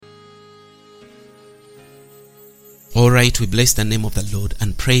All right, we bless the name of the Lord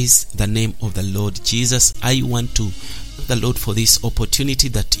and praise the name of the Lord Jesus. I want to thank the Lord for this opportunity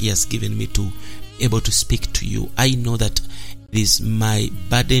that He has given me to be able to speak to you. I know that it is my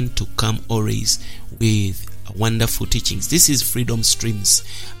burden to come always with wonderful teachings. This is Freedom Streams,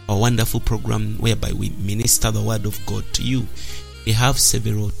 a wonderful program whereby we minister the Word of God to you. We have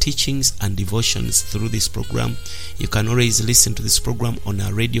several teachings and devotions through this program. You can always listen to this program on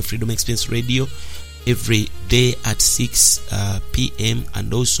our radio, Freedom Experience Radio, every day at 6 p.m.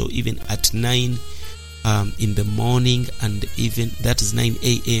 and also even at 9 in the morning, and even that is 9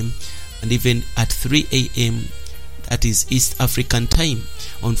 a.m. and even at 3 a.m. that is East African time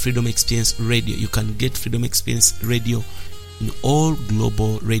on Freedom Experience Radio. You can get Freedom Experience Radio in all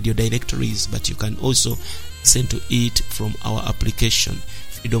global radio directories, but you can also listen to it from our application,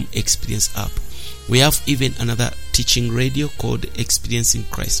 Freedom Experience app. We have even another teaching radio called Experiencing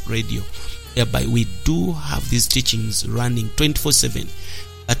Christ Radio, whereby we do have these teachings running 24/7.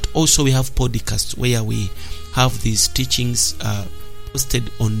 But also we have podcasts where we have these teachings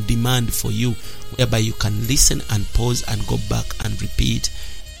posted on demand for you, whereby you can listen and pause and go back and repeat.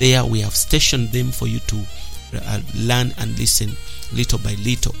 There we have stationed them for you to learn and listen little by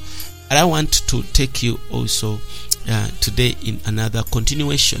little. And I want to take you also today in another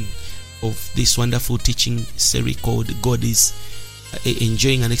continuation of this wonderful teaching series called God is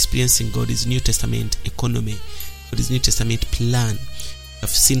Enjoying and Experiencing God's New Testament Economy, God's New Testament Plan. I've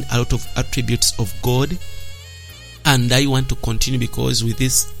seen a lot of attributes of God, and I want to continue because with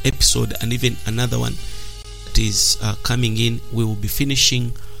this episode and even another one that is coming in, we will be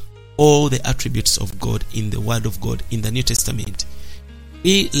finishing all the attributes of God in the Word of God in the New Testament.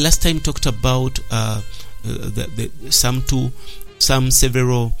 We last time talked about some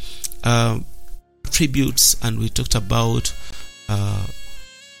several attributes, and we talked about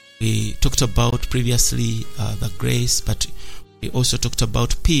previously the grace, but we also talked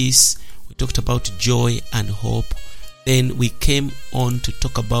about peace. We talked about joy and hope. Then we came on to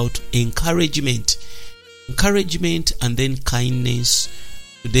talk about encouragement, and then kindness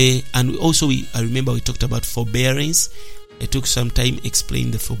today. And also I remember we talked about forbearance. I took some time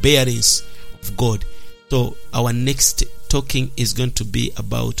explaining the forbearance of God. So our next talking is going to be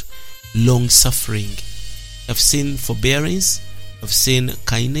about long-suffering. I've seen forbearance, I've seen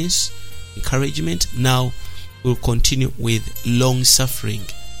kindness, encouragement. Now we'll continue with long-suffering.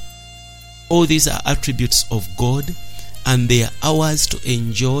 All these are attributes of God, and they are ours to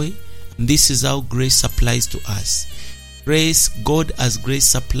enjoy. And this is how grace supplies to us. Grace, God as grace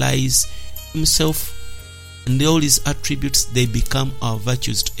supplies Himself, and all His attributes, they become our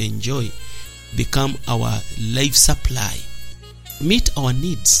virtues to enjoy, become our life supply, meet our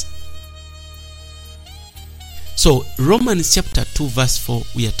needs. So Romans chapter 2 verse 4,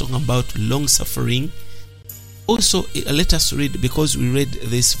 we are talking about long suffering. Also let us read, because we read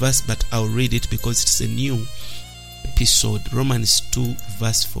this verse, but I'll read it because it's a new episode. Romans 2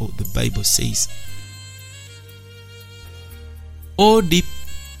 verse 4, the Bible says, "O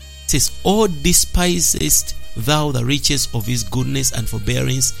despisest thou the riches of His goodness and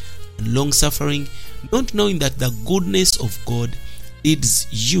forbearance and long suffering, not knowing that the goodness of God leads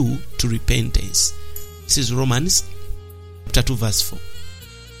you to repentance." This is Romans chapter 2 verse 4.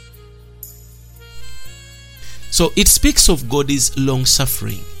 So it speaks of God's long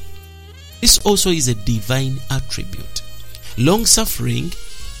suffering. This also is a divine attribute. Long suffering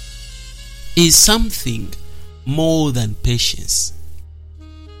is something more than patience.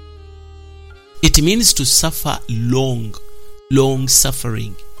 It means to suffer long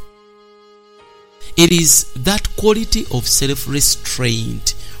suffering. It is that quality of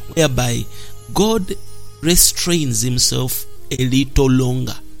self-restraint whereby God restrains Himself a little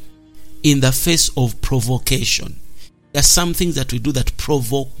longer in the face of provocation. There are some things that we do that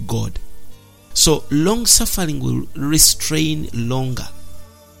provoke God. So long suffering will restrain longer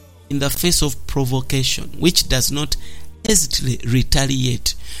in the face of provocation, which does not hastily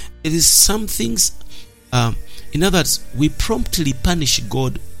retaliate. It is some things, in other words, we promptly punish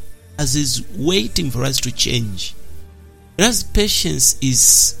God as He's waiting for us to change. Whereas patience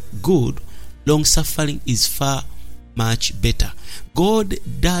is good, long suffering is far much better. God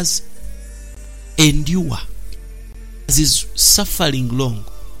does endure as He's suffering long.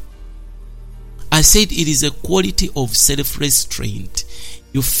 I said it is a quality of self-restraint.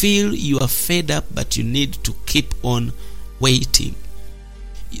 You feel you are fed up, but you need to keep on waiting.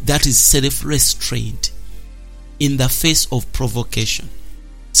 That is self-restraint in the face of provocation.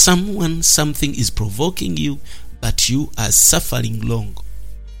 Something is provoking you, but you are suffering long.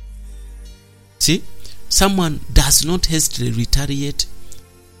 See, someone does not hastily retaliate.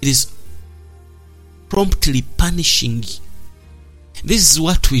 It is promptly punishing. This is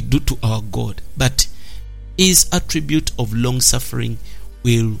what we do to our God. But his attribute of long-suffering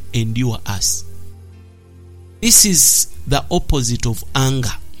will endure us. This is the opposite of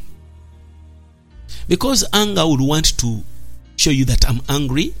anger. Because anger would want to show you that I'm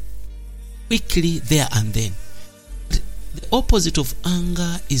angry quickly there and then. The opposite of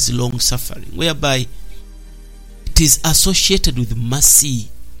anger is long-suffering, whereby it is associated with mercy.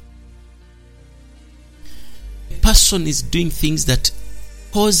 A person is doing things that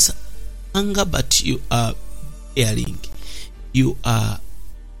cause anger, but you are bearing. You are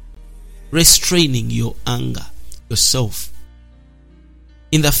restraining your anger yourself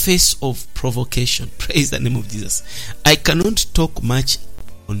in the face of provocation. Praise the name of Jesus. I cannot talk much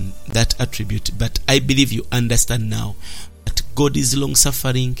on that attribute, but I believe you understand now that God is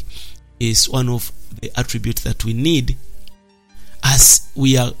long-suffering is one of the attributes that we need as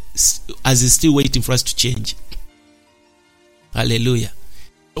is still waiting for us to change. Hallelujah.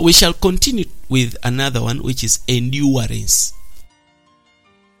 We shall continue with another one, which is endurance.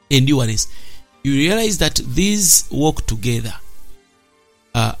 Endurance. You realize that these work together.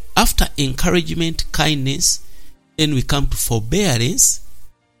 After encouragement, kindness, then we come to forbearance,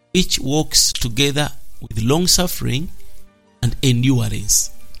 which works together with long-suffering and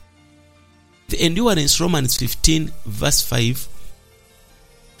endurance. The endurance, Romans 15 verse 5.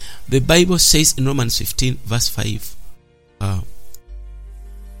 The Bible says in Romans 15 verse 5,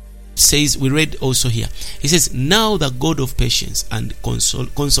 says, we read also here, it says, now the God of patience and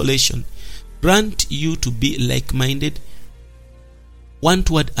consolation grant you to be like-minded one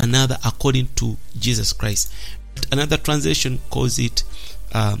toward another according to Jesus Christ. But another translation calls it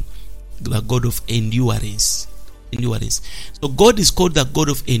the God of endurance. Endurance. So God is called the God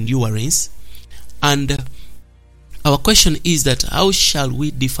of endurance, and our question is that how shall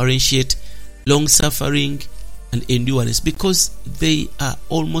we differentiate long-suffering and endurance? Because they are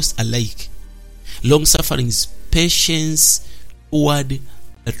almost alike. Long-suffering is patience toward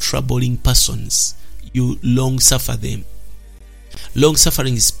the troubling persons. You long-suffer them.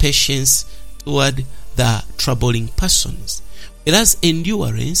 Long-suffering is patience toward the troubling persons. Whereas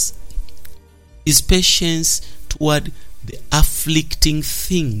endurance is patience toward the afflicting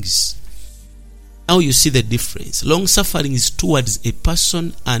things. Now you see the difference. Long-suffering is towards a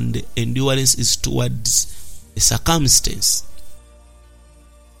person and endurance is towards a circumstance.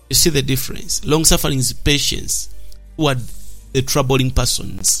 You see the difference. Long-suffering is patience toward the troubling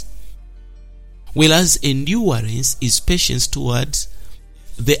persons, whereas endurance is patience towards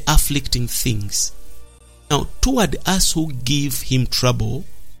the afflicting things. Now, toward us who give him trouble,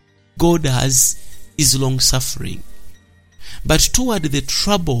 God is long-suffering. But toward the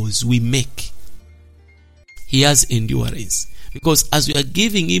troubles we make, he has endurance. Because as we are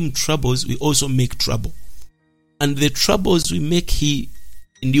giving him troubles, we also make trouble. And the troubles we make, he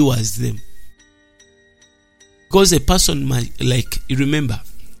endures them. Because a person might, like, you remember,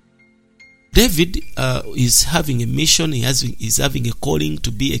 David is having a mission, he's having a calling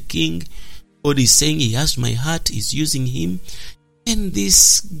to be a king. God is saying he has my heart, he's using him. And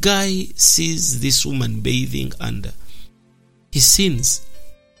this guy sees this woman bathing and he sins.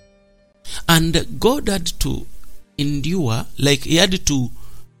 And God had to endure, like he had to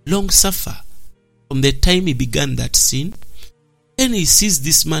long suffer from the time he began that sin. And he sees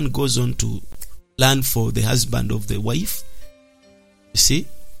this man goes on to land for the husband of the wife. You see?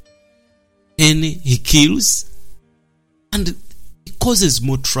 And he kills and he causes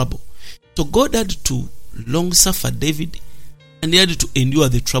more trouble. So God had to long suffer David, and he had to endure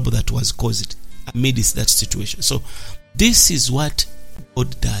the trouble that was caused amidst that situation. So this is what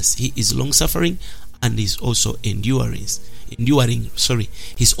God does. He is long suffering and is also enduring.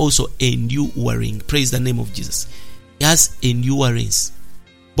 He's also enduring. Praise the name of Jesus. He has endurance.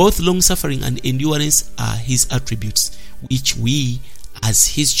 Both long suffering and endurance are his attributes, which we as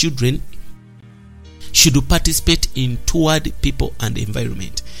his children should participate in toward people and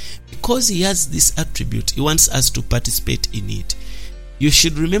environment. Because he has this attribute, he wants us to participate in it. You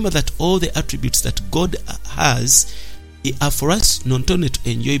should remember that all the attributes that God has are for us not only to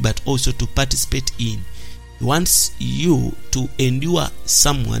enjoy but also to participate in. He wants you to endure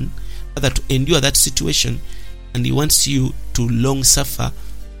someone, rather to endure that situation, and he wants you to long suffer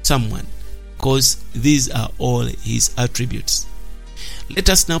someone, because these are all his attributes. Let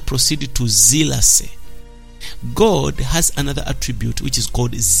us now proceed to zealousy. God has another attribute which is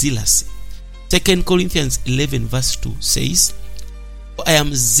called zealousy. 2 Corinthians 11 verse 2 says, I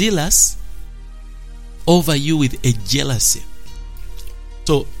am zealous over you with a jealousy.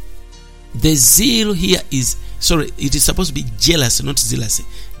 So the zeal here is, it is supposed to be jealousy, not zealousy.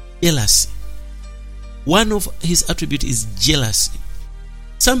 Jealousy. One of his attributes is jealousy.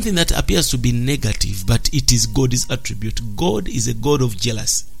 Something that appears to be negative, but it is God's attribute. God is a God of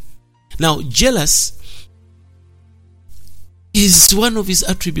jealousy. Now, jealous is one of his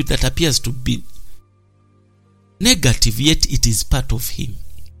attributes that appears to be negative, yet it is part of him.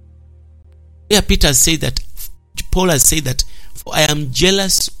 Here Paul has said that, for I am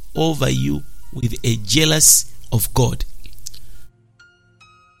jealous over you with a jealousy of God.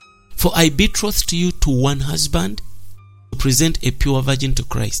 For I betrothed you to one husband, to present a pure virgin to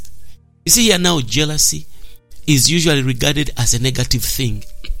Christ. You see here now, jealousy is usually regarded as a negative thing.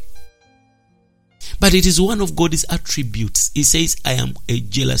 But it is one of God's attributes. He says, I am a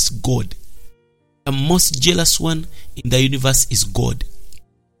jealous God. The most jealous one in the universe is God.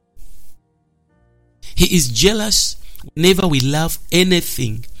 He is jealous whenever we love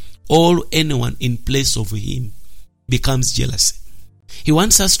anything or anyone in place of him. He becomes jealous. He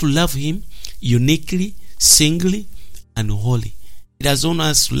wants us to love him uniquely, singly, and wholly. He doesn't want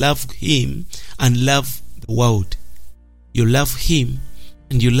us to love him and love the world. You love him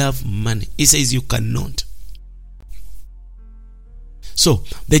and you love money. He says you cannot. So,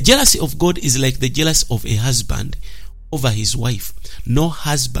 the jealousy of God is like the jealousy of a husband over his wife. No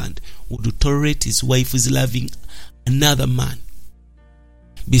husband would tolerate his wife is loving another man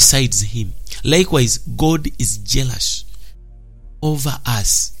besides him. Likewise, God is jealous over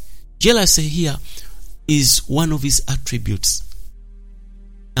us. Jealousy here is one of his attributes.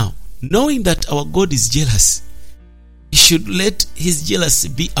 Now, knowing that our God is jealous, we should let his jealousy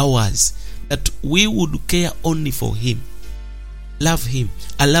be ours, that we would care only for him, love him,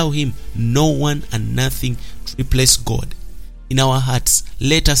 allow him no one and nothing to replace God. In our hearts,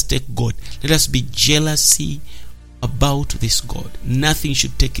 let us take God. Let us be jealousy about this God. Nothing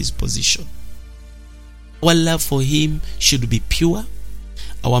should take his position. Our love for him should be pure.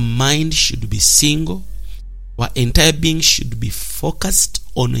 Our mind should be single. Our entire being should be focused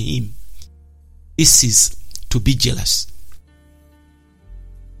on him. This is to be jealous.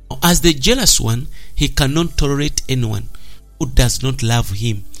 As the jealous one, he cannot tolerate anyone who does not love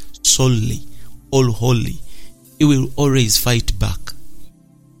him solely, all wholly. He will always fight back.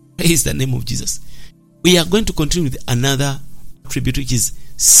 Praise the name of Jesus. We are going to continue with another attribute, which is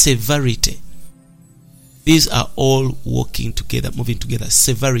severity. These are all working together, moving together.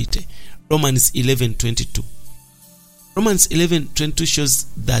 Severity. Romans 11:22. Romans 11:22 shows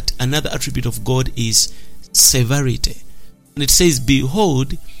that another attribute of God is severity. And it says,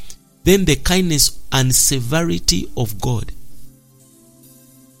 behold, then the kindness and severity of God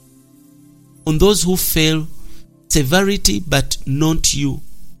on those who fail, severity, but not you,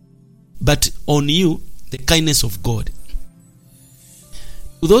 but on you, the kindness of God.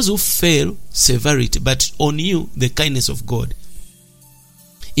 To those who fail, severity, but on you, the kindness of God.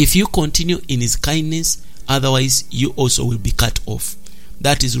 If you continue in his kindness, otherwise you also will be cut off.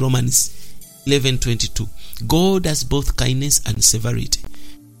 That is Romans 11:22. God has both kindness and severity.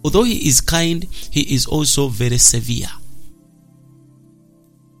 Although he is kind, he is also very severe.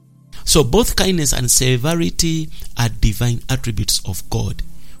 So both kindness and severity are divine attributes of God.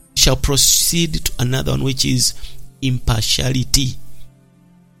 We shall proceed to another one, which is impartiality.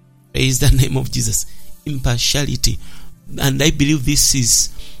 Praise the name of Jesus. Impartiality. And I believe this is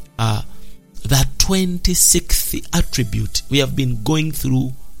the 26th attribute we have been going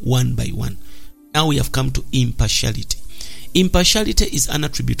through one by one. Now we have come to impartiality. Impartiality is an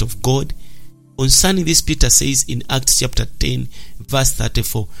attribute of God. Concerning this, Peter says in Acts chapter 10, verse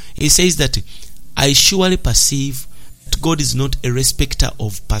 34, he says that I surely perceive that God is not a respecter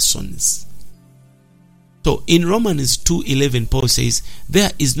of persons. So in Romans 2:11, Paul says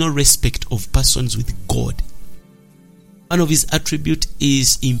there is no respect of persons with God. One of his attributes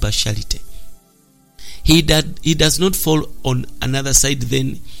is impartiality. He does not fall on another side,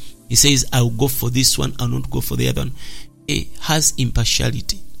 then he says, I'll go for this one, I'll not go for the other one. He has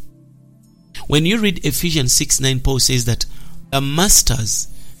impartiality. When you read Ephesians 6:9, Paul says that the masters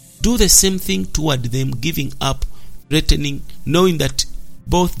do the same thing toward them, giving up, threatening, knowing that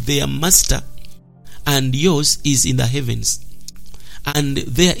both their master and yours is in the heavens, and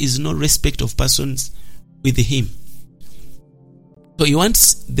there is no respect of persons with him. So he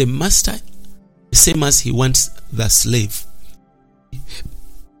wants the master the same as he wants the slave.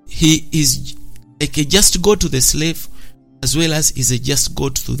 He is like a just God to the slave, as well as is a just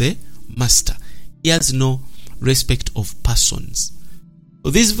God to the master. He has no respect of persons.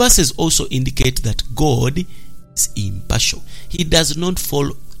 So these verses also indicate that God is impartial. He does not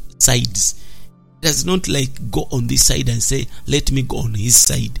fall sides. He does not like go on this side and say, let me go on his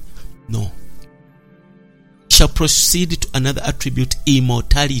side. No. Shall proceed to another attribute,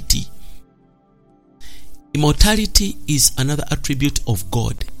 immortality. Immortality is another attribute of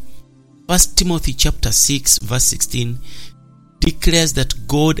God. 1 Timothy chapter 6 verse 16 declares that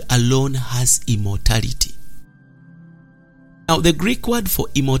God alone has immortality. Now the Greek word for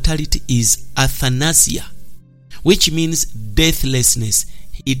immortality is athanasia, which means deathlessness.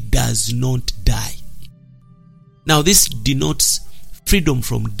 He does not die. Now this denotes freedom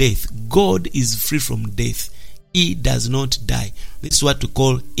from death. God is free from death. He does not die. This is what we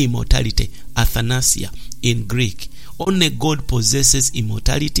call immortality, athanasia in Greek. Only God possesses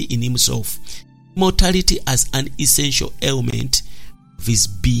immortality in himself. Immortality as an essential element of his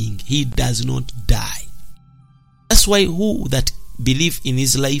being. He does not die. That's why who that believe in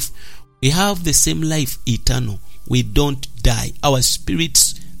his life, we have the same life eternal. We don't die. Our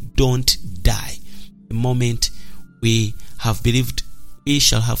spirits don't die. The moment we have believed, we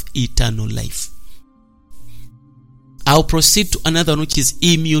shall have eternal life. I'll proceed to another one, which is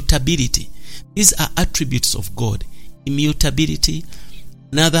immutability. These are attributes of God. Immutability.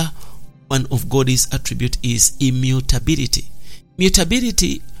 Another one of God's attribute is immutability.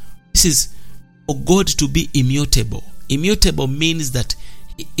 Immutability, this is for God to be immutable. Immutable means that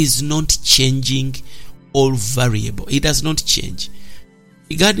he is not changing or variable. He does not change.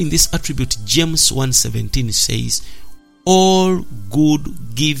 Regarding this attribute, James 1:17 says, all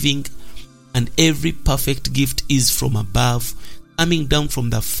good giving and every perfect gift is from above, coming down from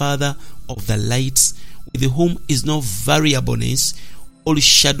the Father of the lights, with whom is no variableness or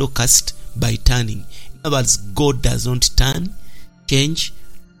shadow cast by turning. In other words, God does not turn, change,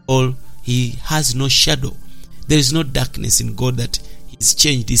 or he has no shadow. There is no darkness in God that he's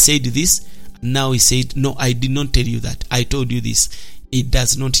changed. He said this, and now he said, no, I did not tell you that. I told you this. It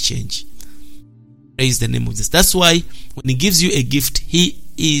does not change. Praise the name of Jesus. That's why when he gives you a gift, he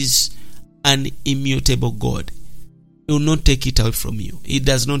is an immutable God. He will not take it out from you. It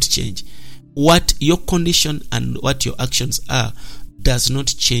does not change. What your condition and what your actions are does not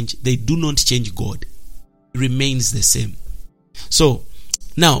change. They do not change God. It remains the same. So,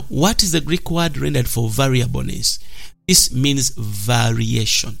 now, what is the Greek word rendered for variableness? This means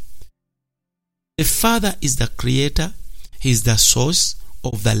variation. The Father is the creator. He is the source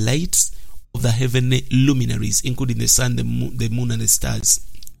of the lights of the heavenly luminaries, including the sun, the moon, and the stars.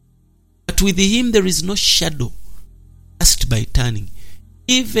 But with him there is no shadow cast by turning.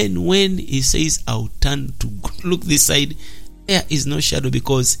 Even when he says, I'll turn to look this side, there is no shadow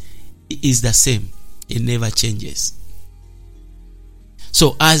because he is the same. He never changes.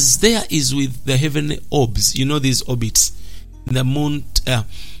 So as there is with the heavenly orbs, you know these orbits, the moon,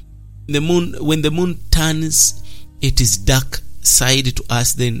 when the moon turns, it is dark side to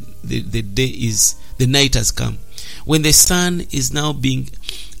us, then the night has come. When the sun is now being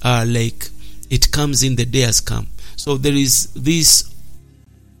like it comes in, the day has come. So there is this,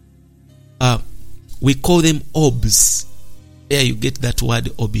 we call them orbs. There you get that word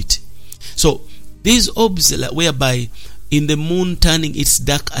orbit. So these orbs, whereby in the moon turning its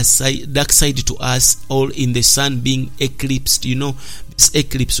dark side to us, or in the sun being eclipsed, you know, this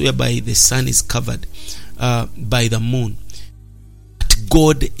eclipse whereby the sun is covered by the moon. But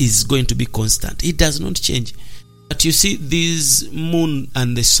God is going to be constant. It does not change. But you see, these moon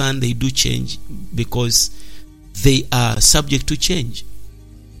and the sun, they do change because they are subject to change.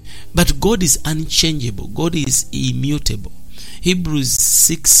 But God is unchangeable. God is immutable. Hebrews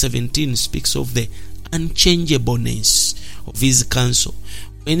 6:17 speaks of the unchangeableness of his counsel.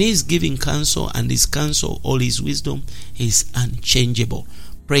 When he is giving counsel, and his counsel, all his wisdom, is unchangeable.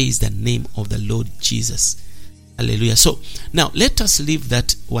 Praise the name of the Lord Jesus. Hallelujah. So now let us leave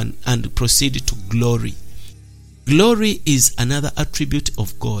that one and proceed to glory. Glory is another attribute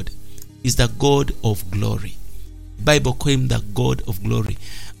of God. Is the God of glory. The Bible calls him the God of glory.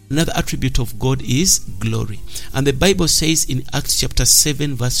 Another attribute of God is glory. And the Bible says in Acts chapter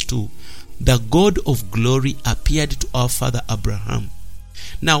 7 verse 2, the God of glory appeared to our father Abraham.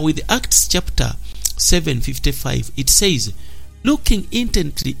 Now with Acts chapter 7:55, it says, looking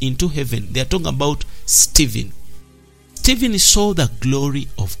intently into heaven, they are talking about Stephen. Stephen saw the glory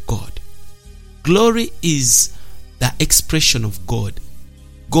of God. Glory is the expression of God.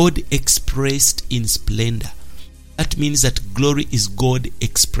 God expressed in splendor. That means that glory is God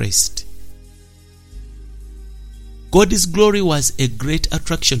expressed. God's glory was a great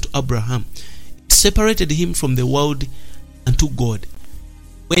attraction to Abraham. It separated him from the world and to God.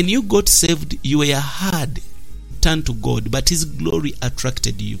 When you got saved, you were hard to turn to God, but his glory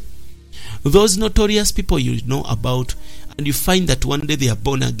attracted you. Those notorious people you know about, and you find that one day they are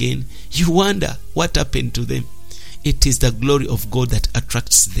born again, you wonder what happened to them. It is the glory of God that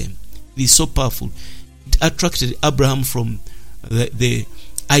attracts them. It is so powerful. It attracted Abraham from the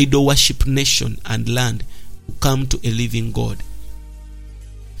idol worship nation and land come to a living God.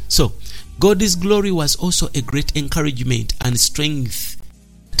 So, God's glory was also a great encouragement and strength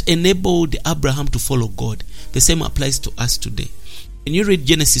that enabled Abraham to follow God. The same applies to us today. When you read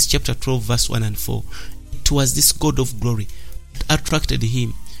Genesis chapter 12, verse 1 and 4, it was this God of glory that attracted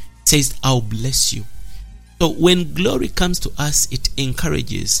him. It says, I'll bless you. So when glory comes to us, it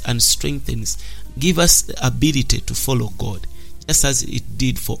encourages and strengthens, gives us the ability to follow God, just as it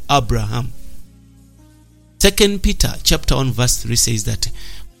did for Abraham. 2 Peter chapter 1 verse 3 says that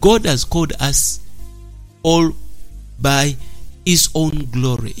God has called us all by his own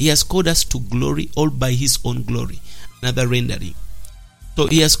glory. He has called us to glory all by his own glory. Another rendering. So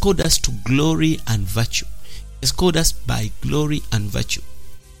he has called us to glory and virtue. He has called us by glory and virtue.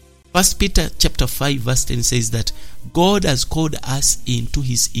 1 Peter chapter 5 verse 10 says that God has called us into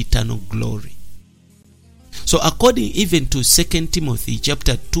his eternal glory. So according even to 2 Timothy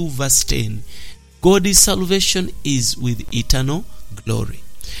chapter 2 verse 10, God's salvation is with eternal glory.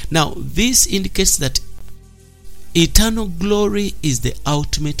 Now, this indicates that eternal glory is the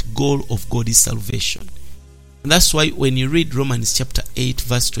ultimate goal of God's salvation. And that's why when you read Romans chapter 8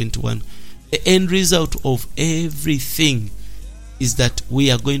 verse 21, the end result of everything is that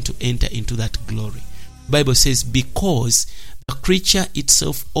we are going to enter into that glory. The Bible says, because the creature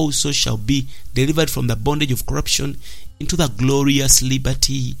itself also shall be delivered from the bondage of corruption into the glorious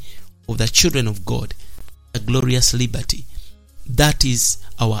liberty of the children of God. A glorious liberty. That is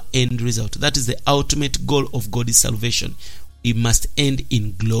our end result. That is the ultimate goal of God's salvation. We must end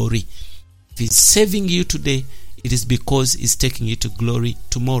in glory. If he's saving you today, it is because he's taking you to glory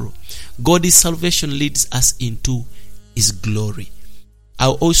tomorrow. God's salvation leads us into his glory.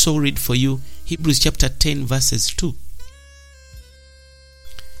 I'll also read for you Hebrews chapter 10 verses 2.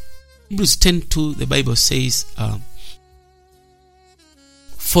 Hebrews 10:2, the Bible says,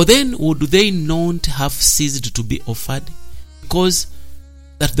 for then would they not have ceased to be offered, because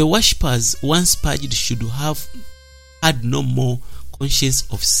that the worshippers once purged should have had no more conscience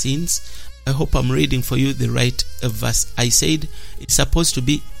of sins. I hope I'm reading for you the right verse. I said it's supposed to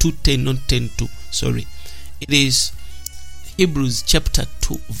be 2:10, not 10:2. Sorry. It is Hebrews chapter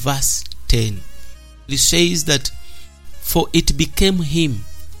 2 verse 10. It says that, for it became him,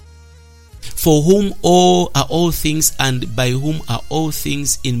 for whom all are all things, and by whom are all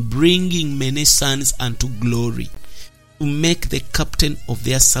things, in bringing many sons unto glory, to make the captain of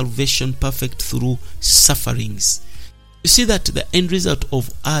their salvation perfect through sufferings. You see that the end result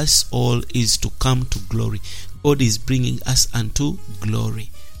of us all is to come to glory. God is bringing us unto glory.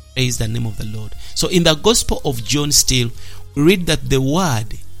 Praise the name of the Lord. So in the Gospel of John still, we read that the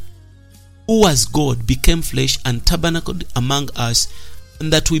Word, who was God, became flesh and tabernacled among us,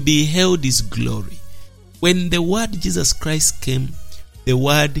 and that we beheld his glory. When the Word Jesus Christ came, the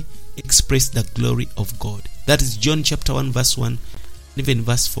Word expressed the glory of God. That is John chapter 1 verse 1, and even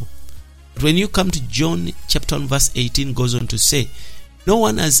verse 4. But when you come to John chapter 1 verse 18, goes on to say, no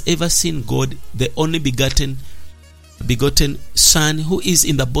one has ever seen God, the only begotten Son, who is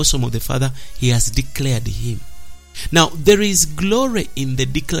in the bosom of the Father. He has declared him. Now, there is glory in the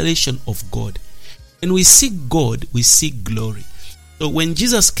declaration of God. When we see God, we see glory. So when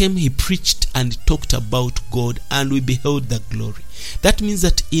Jesus came, he preached and talked about God, and we beheld the glory. That means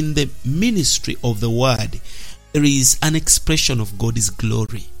that in the ministry of the Word, there is an expression of God's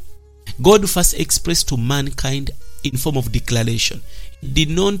glory. God first expressed to mankind in form of declaration.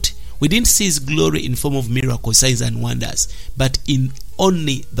 We didn't see his glory in form of miracles, signs and wonders, but in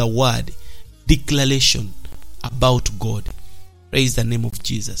only the Word, declaration about God. Praise the name of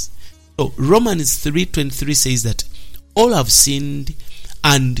Jesus. So Romans 3:23 says that all have sinned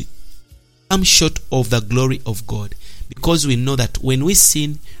and come short of the glory of God, because we know that when we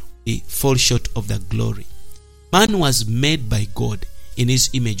sin, we fall short of the glory. Man was made by God in his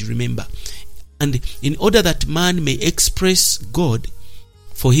image, remember. And in order that man may express God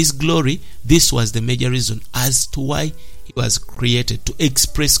for his glory, this was the major reason as to why he was created, to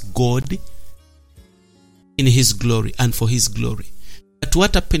express God in his glory and for his glory. But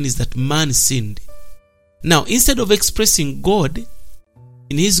what happened is that man sinned. Now, instead of expressing God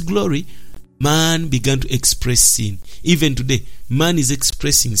in his glory, man began to express sin. Even today, man is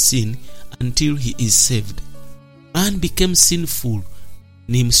expressing sin until he is saved. Man became sinful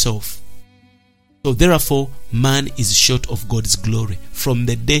in himself. So therefore, man is short of God's glory from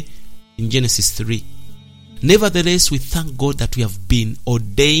the day in Genesis 3. Nevertheless, we thank God that we have been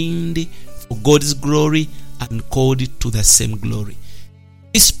ordained for God's glory and called to the same glory.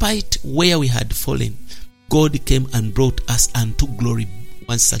 Despite where we had fallen, God came and brought us unto glory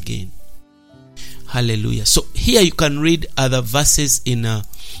once again. Hallelujah. So here you can read other verses in 1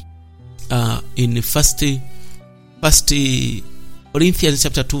 First Corinthians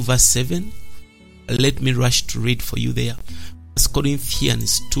chapter 2 verse 7. Let me rush to read for you there. First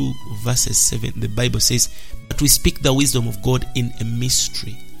Corinthians 2 verses 7. The Bible says, "But we speak the wisdom of God in a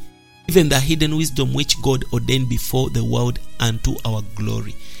mystery, even the hidden wisdom which God ordained before the world unto our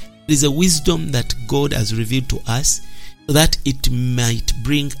glory." It is a wisdom that God has revealed to us so that it might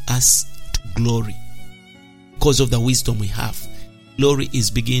bring us to glory. Because of the wisdom we have, glory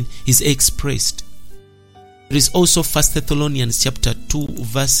is expressed. There is also 1 Thessalonians chapter 2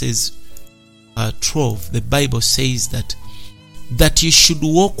 verses 12. The Bible says that you should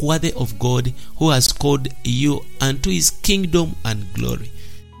walk worthy of God, who has called you unto his kingdom and glory.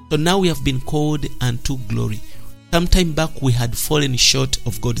 So now we have been called unto glory. Sometime back we had fallen short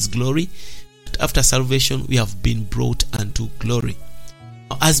of God's glory, but after salvation we have been brought unto glory.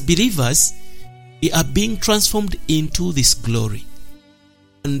 Now, as believers, we are being transformed into this glory.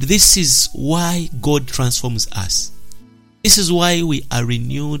 And this is why God transforms us. This is why we are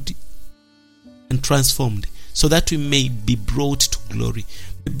renewed and transformed, so that we may be brought to glory.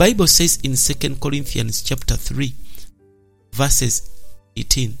 The Bible says in 2 Corinthians chapter 3 verses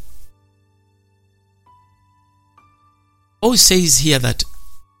 18. Paul says here that,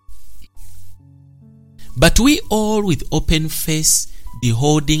 "But we all with open face,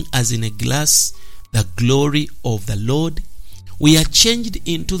 beholding as in a glass the glory of the Lord, we are changed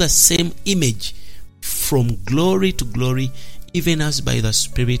into the same image from glory to glory, even as by the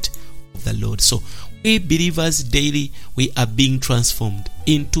Spirit of the Lord." So we believers daily, we are being transformed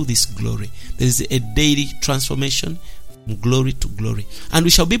into this glory. There is a daily transformation from glory to glory, and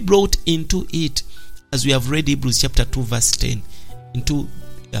we shall be brought into it, as we have read Hebrews chapter 2 verse 10, into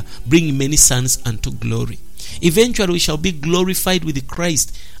bringing many sons unto glory. Eventually we shall be glorified with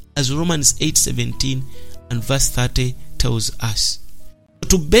Christ, as Romans 8:17 and verse 30 tells us.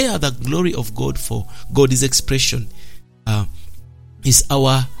 To bear the glory of God for God's expression is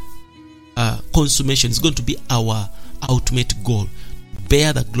our consummation. It's going to be our ultimate goal.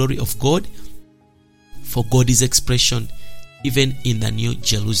 Bear the glory of God for God's expression, even in the New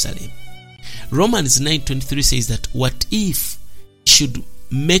Jerusalem. Romans 9:23 says that, "What if he should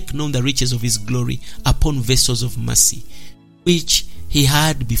make known the riches of his glory upon vessels of mercy, which he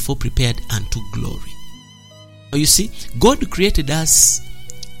had before prepared unto glory." Now you see, God created us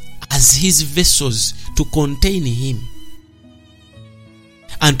as his vessels to contain him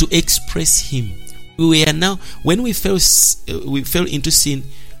and to express him. We are now, when we fell into sin,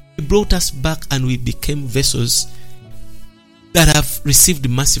 he brought us back and we became vessels that have received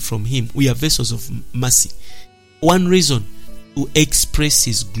mercy from him. We are vessels of mercy. One reason, to express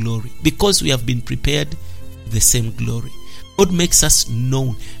his glory, because we have been prepared for the same glory. God makes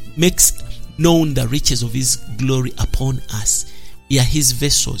known the riches of his glory upon us. We are his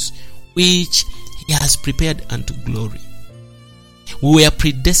vessels, which he has prepared unto glory. We were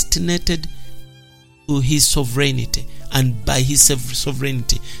predestinated to his sovereignty, and by his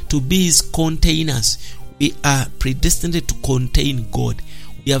sovereignty to be his containers. We are predestined to contain God.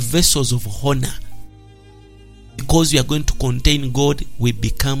 We are vessels of honor. Because we are going to contain God, we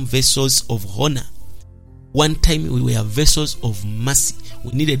become vessels of honor. One time we were vessels of mercy.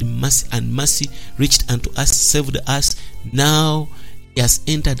 We needed mercy, and mercy reached unto us, saved us. Now he has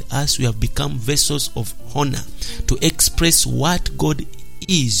entered us. We have become vessels of honor to express what God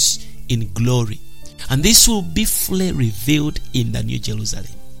is in glory. And this will be fully revealed in the New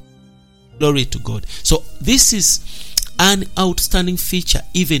Jerusalem. Glory to God. So this is an outstanding feature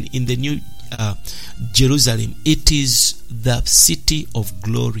even in the New Jerusalem. It is the city of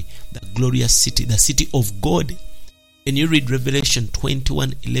glory, the glorious city, the city of God. When you read Revelation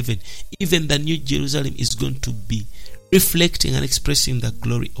 21:11, even the New Jerusalem is going to be reflecting and expressing the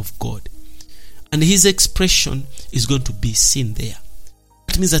glory of God. And his expression is going to be seen there.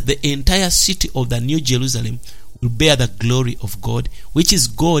 That means that the entire city of the New Jerusalem will bear the glory of God, which is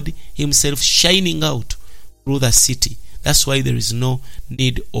God himself shining out through the city. That's why there is no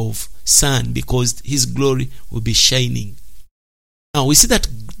need of sun, because his glory will be shining. Now we see that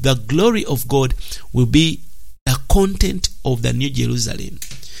the glory of God will be the content of the New Jerusalem.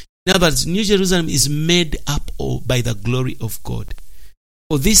 In other words, New Jerusalem is made up by the glory of God.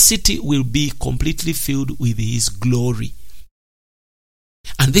 For this city will be completely filled with his glory.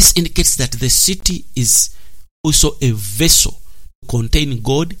 And this indicates that the city is also a vessel to contain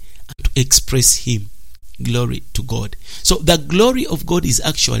God and to express him. Glory to God. So the glory of God is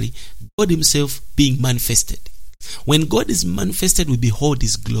actually God himself being manifested. When God is manifested, we behold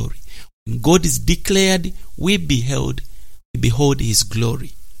his glory. When God is declared, we behold his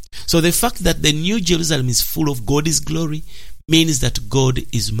glory. So the fact that the New Jerusalem is full of God's glory means that God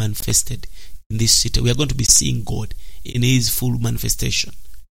is manifested in this city. We are going to be seeing God in His full manifestation.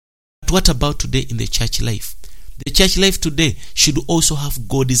 But what about today in the church life? The church life today should also have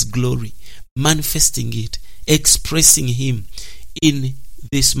God's glory, manifesting it, expressing Him in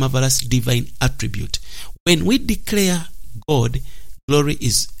this marvelous divine attribute. When we declare God, glory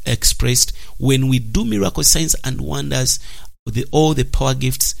is expressed. When we do miracle signs and wonders, all the power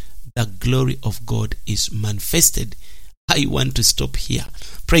gifts, the glory of God is manifested. I want to stop here.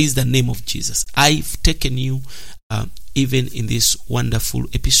 Praise the name of Jesus. I've taken you even in this wonderful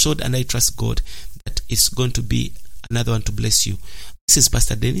episode, and I trust God that it's going to be another one to bless you. This is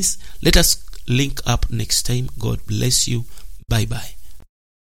Pastor Dennis. Let us link up next time. God bless you. Bye-bye.